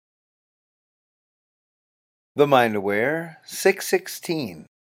The Mind Aware 616.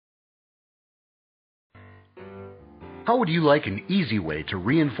 How would you like an easy way to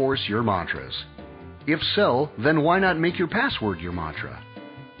reinforce your mantras? If so, then why not make your password your mantra?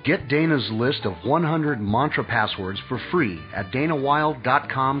 Get Dana's list of 100 mantra passwords for free at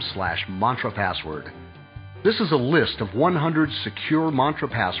danawilde.com/mantra password. This is a list of 100 secure mantra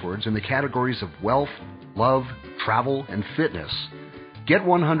passwords in the categories of wealth, love, travel, and fitness. Get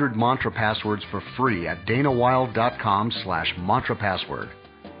 100 mantra passwords for free at danawilde.com/mantra password.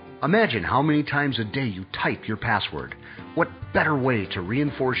 Imagine how many times a day you type your password. What better way to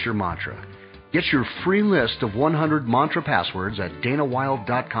reinforce your mantra? Get your free list of 100 mantra passwords at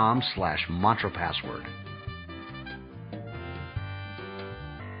danawilde.com/mantra password.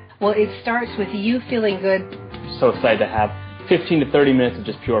 Well, it starts with you feeling good. So excited to have 15 to 30 minutes of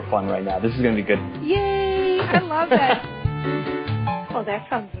just pure fun right now. This is going to be good. Yay! I love that. Oh, that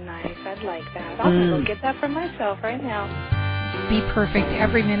sounds nice. I'd like that. I'm going to go get that for myself right now. Be perfect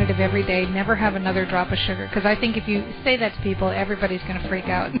every minute of every day. Never have another drop of sugar. Because I think if you say that to people, everybody's going to freak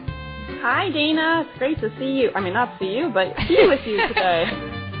out. Hi, Dana. It's great to see you. I mean, not see you, but be with you today.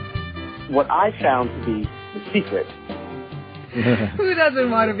 What I found to be the secret. Who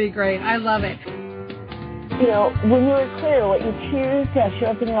doesn't want to be great? I love it. You know, when you're clear, what you choose to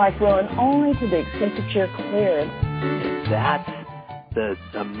show up in your life will, and only to the extent that you're clear. That's the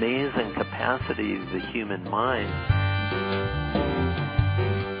amazing capacity of the human mind.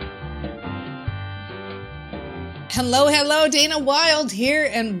 Hello, Dana Wilde here,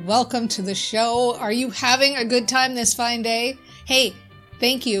 and welcome to the show. Are you having a good time this fine day? Hey,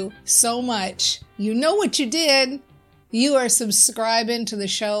 thank you so much. You know what you did. You are subscribing to the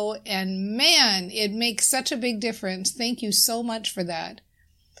show, and man, it makes such a big difference. Thank you so much for that.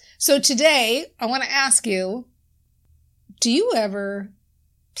 So today, I want to ask you, do you ever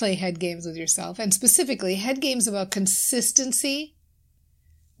play head games with yourself? And specifically, head games about consistency?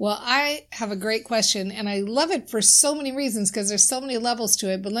 Well, I have a great question, and I love it for so many reasons because there's so many levels to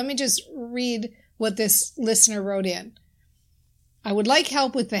it, but let me just read what this listener wrote in. I would like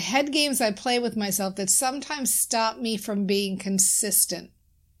help with the head games I play with myself that sometimes stop me from being consistent.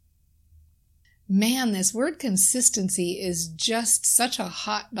 Man, this word consistency is just such a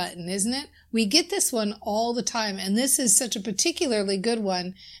hot button, isn't it? We get this one all the time, and this is such a particularly good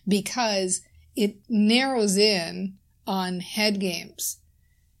one because it narrows in on head games.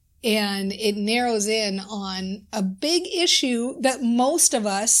 And it narrows in on a big issue that most of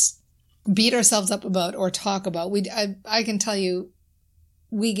us beat ourselves up about or talk about. I can tell you,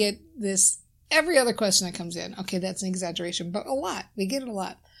 we get this every other question that comes in. Okay, that's an exaggeration, but a lot. We get it a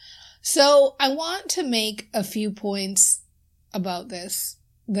lot. So I want to make a few points about this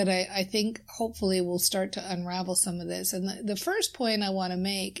that I think hopefully will start to unravel some of this. And the first point I want to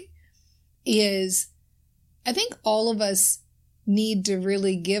make is I think all of us need to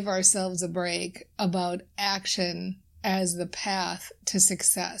really give ourselves a break about action as the path to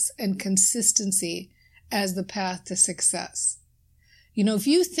success and consistency as the path to success. You know, if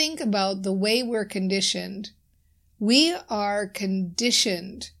you think about the way we're conditioned, we are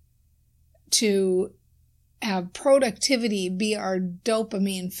conditioned to have productivity be our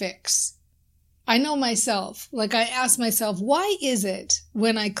dopamine fix. I know myself, like I ask myself, why is it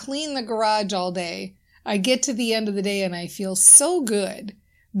when I clean the garage all day, I get to the end of the day and I feel so good,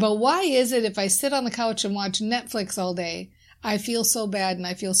 but why is it if I sit on the couch and watch Netflix all day, I feel so bad and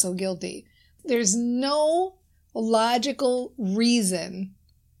I feel so guilty? There's no logical reason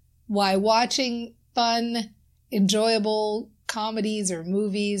why watching fun, enjoyable comedies or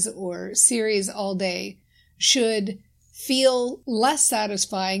movies or series all day should feel less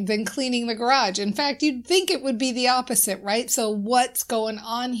satisfying than cleaning the garage. In fact, you'd think it would be the opposite, right? So what's going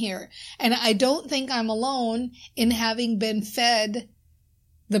on here? And I don't think I'm alone in having been fed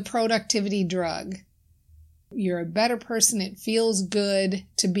the productivity drug. You're a better person. It feels good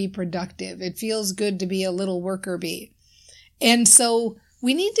to be productive. It feels good to be a little worker bee. And so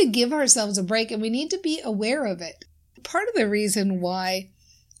we need to give ourselves a break and we need to be aware of it. Part of the reason why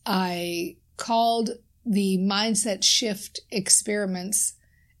I called the mindset shift experiments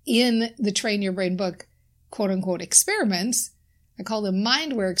in the Train Your Brain book, quote unquote, experiments, I call them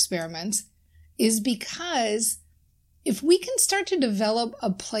mindware experiments, is because if we can start to develop a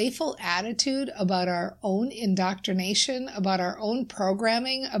playful attitude about our own indoctrination, about our own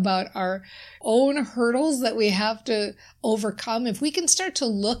programming, about our own hurdles that we have to overcome, if we can start to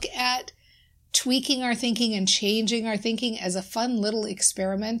look at tweaking our thinking and changing our thinking as a fun little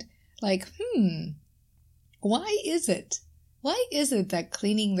experiment, like, why is it that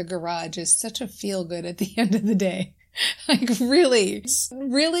cleaning the garage is such a feel-good at the end of the day? Like really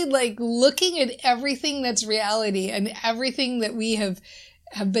like looking at everything that's reality and everything that we have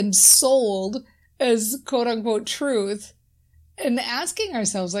been sold as quote unquote truth, and asking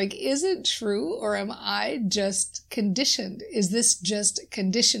ourselves, like, is it true, or am I just conditioned? Is this just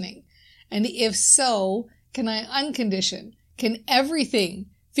conditioning? And if so, can I uncondition? Can everything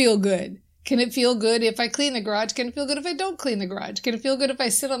feel good? Can it feel good if I clean the garage? Can it feel good if I don't clean the garage? Can it feel good if I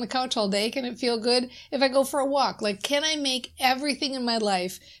sit on the couch all day? Can it feel good if I go for a walk? Like, can I make everything in my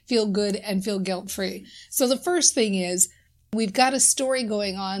life feel good and feel guilt-free? So the first thing is, we've got a story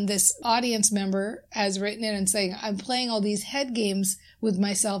going on. This audience member has written in and saying, I'm playing all these head games with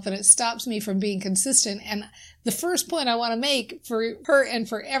myself and it stops me from being consistent. And the first point I want to make for her and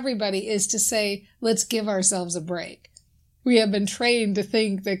for everybody is to say, let's give ourselves a break. We have been trained to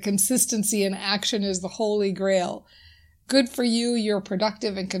think that consistency in action is the holy grail. Good for you, you're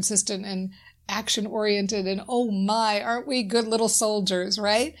productive and consistent and action-oriented, and oh my, aren't we good little soldiers,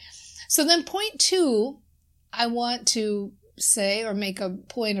 right? So then point 2, I want to say or make a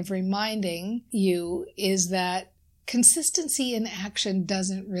point of reminding you is that consistency in action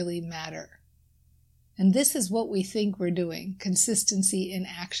doesn't really matter. And this is what we think we're doing, consistency in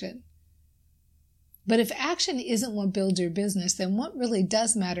action. But if action isn't what builds your business, then what really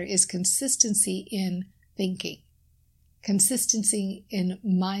does matter is consistency in thinking, consistency in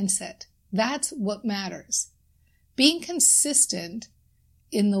mindset. That's what matters. Being consistent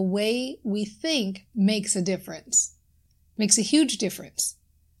in the way we think makes a difference, makes a huge difference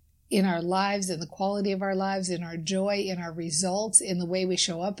in our lives, in the quality of our lives, in our joy, in our results, in the way we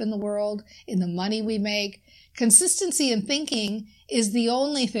show up in the world, in the money we make. Consistency in thinking is the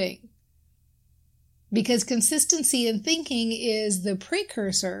only thing. Because consistency in thinking is the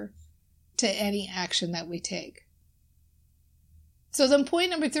precursor to any action that we take. So then point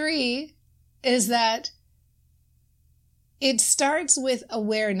number 3 is that it starts with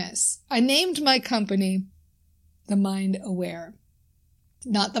awareness. I named my company The Mind Aware,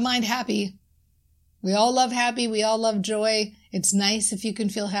 not The Mind Happy. We all love happy. We all love joy. It's nice if you can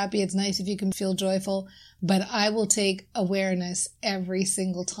feel happy. It's nice if you can feel joyful. But I will take awareness every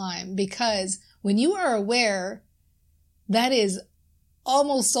single time, because when you are aware, that is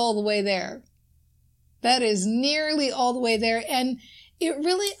almost all the way there. That is nearly all the way there. And it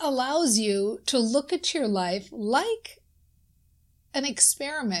really allows you to look at your life like an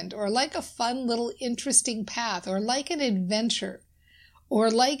experiment, or like a fun little interesting path, or like an adventure, or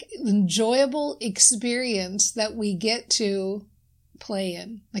like an enjoyable experience that we get to play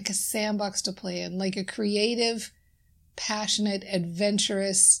in, like a sandbox to play in, like a creative, passionate,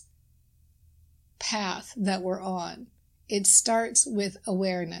 adventurous path that we're on. It starts with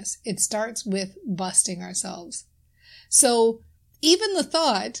awareness. It starts with busting ourselves. So even the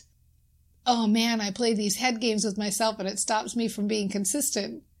thought, oh man, I play these head games with myself and it stops me from being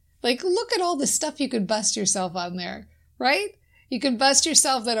consistent. Like, look at all the stuff you could bust yourself on there, right? You could bust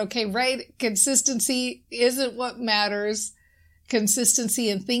yourself that, okay, right, consistency isn't what matters. Consistency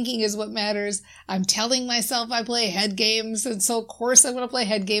in thinking is what matters. I'm telling myself I play head games, and so of course I'm going to play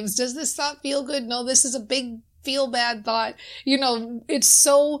head games. Does this thought feel good? No, this is a big feel bad thought. You know, it's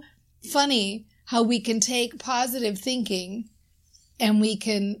so funny how we can take positive thinking and we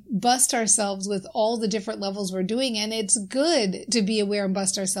can bust ourselves with all the different levels we're doing. And it's good to be aware and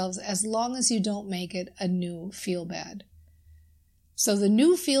bust ourselves as long as you don't make it a new feel bad. So the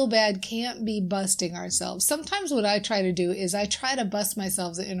new feel bad can't be busting ourselves. Sometimes what I try to do is I try to bust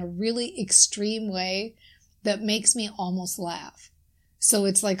myself in a really extreme way that makes me almost laugh. So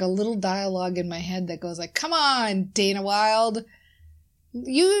it's like a little dialogue in my head that goes like, come on, Dana Wilde.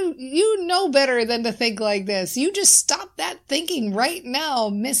 You know better than to think like this. You just stop that thinking right now,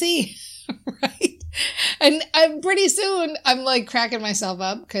 Missy. Right? And pretty soon I'm like cracking myself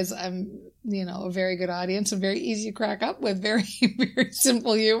up because I'm, a very good audience and very easy to crack up with, very, very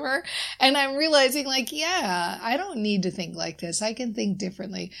simple humor. And I'm realizing like, yeah, I don't need to think like this. I can think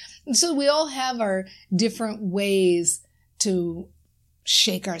differently. And so we all have our different ways to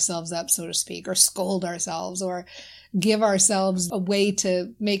shake ourselves up, so to speak, or scold ourselves, or give ourselves a way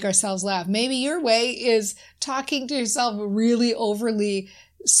to make ourselves laugh. Maybe your way is talking to yourself really overly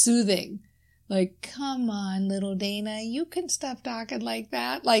soothing. Like, come on, little Dana, you can stop talking like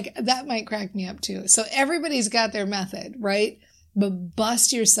that. Like, that might crack me up too. So everybody's got their method, right? But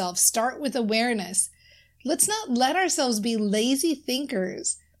bust yourself. Start with awareness. Let's not let ourselves be lazy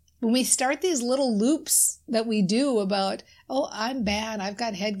thinkers. When we start these little loops that we do about, oh, I'm bad, I've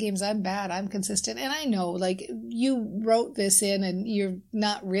got head games, I'm bad, I'm consistent. And I know, like, you wrote this in and you're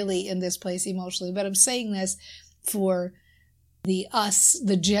not really in this place emotionally, but I'm saying this for the us,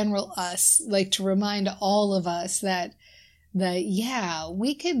 the general us, like to remind all of us that yeah,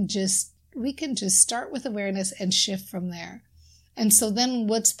 we can just start with awareness and shift from there. And so then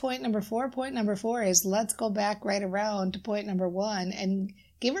what's point number 4? Point number 4 is let's go back right around to point number 1 and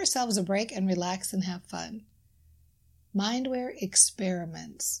give ourselves a break and relax and have fun. Mindware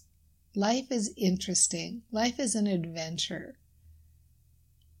experiments. Life is interesting. Life is an adventure.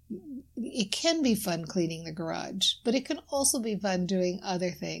 It can be fun cleaning the garage, but it can also be fun doing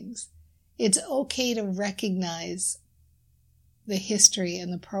other things. It's okay to recognize the history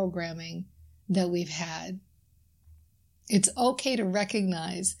and the programming that we've had. It's okay to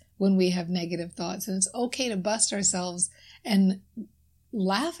recognize when we have negative thoughts, and it's okay to bust ourselves and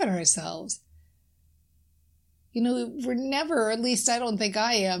laugh at ourselves. You know, we're never, or at least I don't think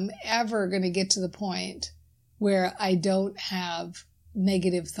I am, ever going to get to the point where I don't have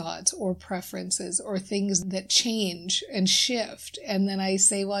negative thoughts or preferences or things that change and shift. And then I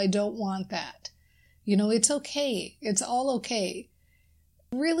say, well, I don't want that. You know, it's okay. It's all okay.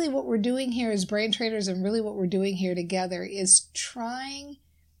 Really what we're doing here as brain traders, and really what we're doing here together, is trying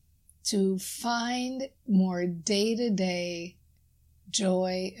to find more day-to-day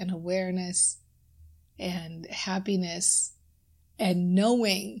joy and awareness and happiness, and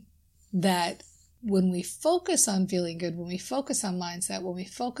knowing that when we focus on feeling good, when we focus on mindset, when we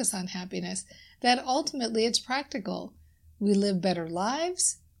focus on happiness, that ultimately it's practical. We live better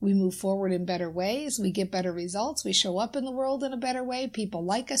lives. We move forward in better ways. We get better results. We show up in the world in a better way. People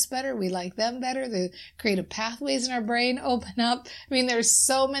like us better. We like them better. The creative pathways in our brain open up. I mean, there's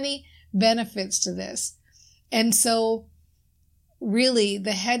so many benefits to this. And so really,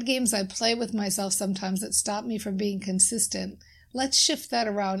 the head games I play with myself sometimes that stop me from being consistent, let's shift that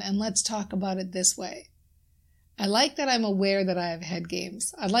around and let's talk about it this way. I like that I'm aware that I have head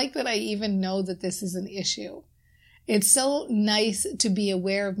games. I like that I even know that this is an issue. It's so nice to be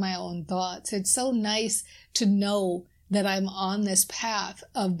aware of my own thoughts. It's so nice to know that I'm on this path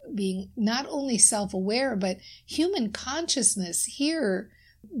of being not only self-aware, but human consciousness here,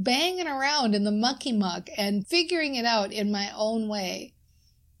 banging around in the mucky muck and figuring it out in my own way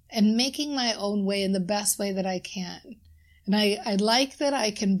and making my own way in the best way that I can. And I like that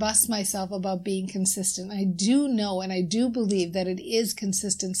I can bust myself about being consistent. I do know and I do believe that it is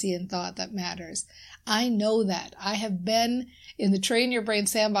consistency in thought that matters. I know that. I have been in the Train Your Brain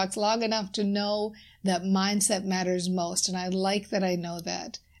sandbox long enough to know that mindset matters most. And I like that I know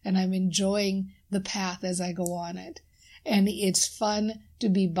that. And I'm enjoying the path as I go on it. And it's fun to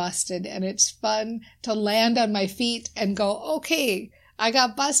be busted. And it's fun to land on my feet and go, okay, I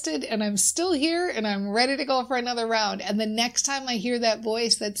got busted and I'm still here and I'm ready to go for another round. And the next time I hear that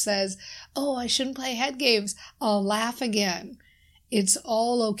voice that says, oh, I shouldn't play head games, I'll laugh again. It's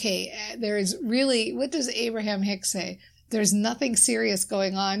all okay. There is really, what does Abraham Hicks say? There's nothing serious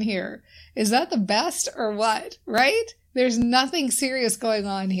going on here. Is that the best or what? Right? There's nothing serious going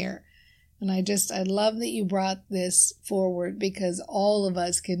on here. And I love that you brought this forward, because all of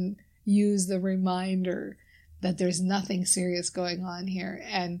us can use the reminder that there's nothing serious going on here.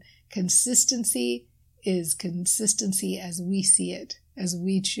 And consistency is consistency as we see it, as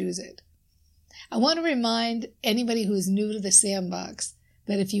we choose it. I want to remind anybody who is new to the sandbox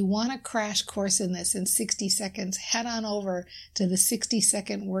that if you want a crash course in this in 60 seconds, head on over to the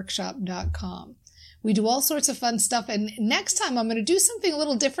 60secondworkshop.com. We do all sorts of fun stuff. And next time I'm going to do something a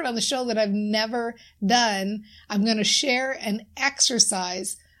little different on the show that I've never done. I'm going to share an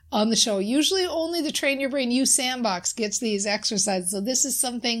exercise on the show. Usually only the Train Your Brain U sandbox gets these exercises. So this is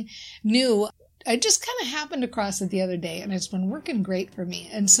something new. I just kind of happened across it the other day and it's been working great for me.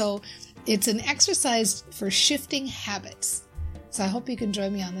 And so it's an exercise for shifting habits. So I hope you can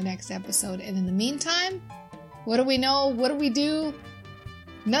join me on the next episode. And in the meantime, what do we know? What do we do?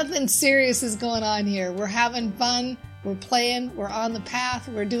 Nothing serious is going on here. We're having fun. We're playing. We're on the path.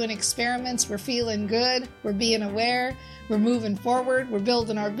 We're doing experiments. We're feeling good. We're being aware. We're moving forward. We're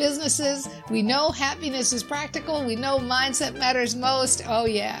building our businesses. We know happiness is practical. We know mindset matters most. Oh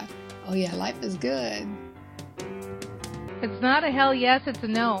yeah. Oh yeah, life is good. It's not a hell yes, it's a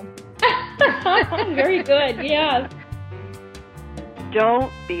no. Very good, yes.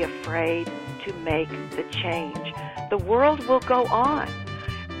 Don't be afraid to make the change. The world will go on.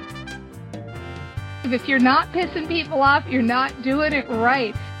 If you're not pissing people off, you're not doing it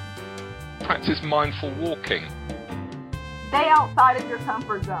right. Practice mindful walking. Stay outside of your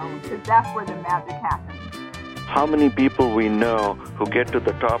comfort zone, because that's where the magic happens. How many people we know who get to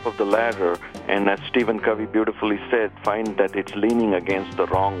the top of the ladder and, as Stephen Covey beautifully said, find that it's leaning against the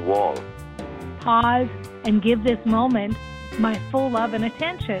wrong wall. Pause and give this moment my full love and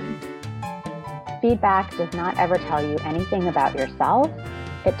attention. Feedback does not ever tell you anything about yourself.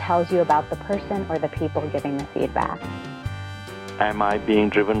 It tells you about the person or the people giving the feedback. Am I being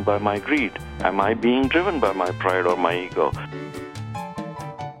driven by my greed? Am I being driven by my pride or my ego?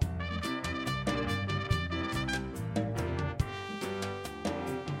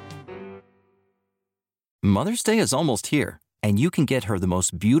 Mother's Day is almost here, and you can get her the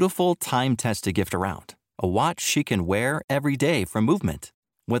most beautiful time-tested gift around, a watch she can wear every day from Movement.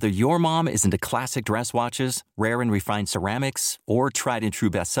 Whether your mom is into classic dress watches, rare and refined ceramics, or tried-and-true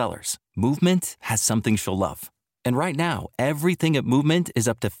bestsellers, Movement has something she'll love. And right now, everything at Movement is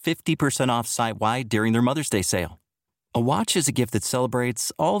up to 50% off site-wide during their Mother's Day sale. A watch is a gift that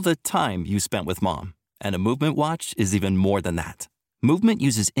celebrates all the time you spent with Mom, and a Movement watch is even more than that. Movement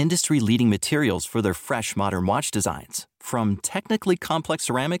uses industry-leading materials for their fresh modern watch designs, from technically complex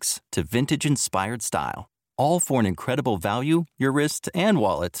ceramics to vintage-inspired style, all for an incredible value your wrist and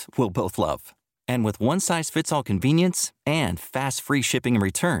wallet will both love. And with one-size-fits-all convenience and fast free shipping and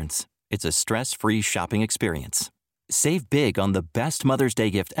returns, it's a stress-free shopping experience. Save big on the best Mother's Day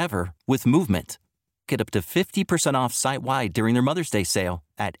gift ever with Movement. Get up to 50% off site-wide during their Mother's Day sale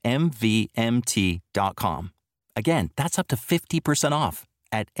at MVMT.com. Again, that's up to 50% off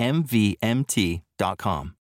at MVMT.com.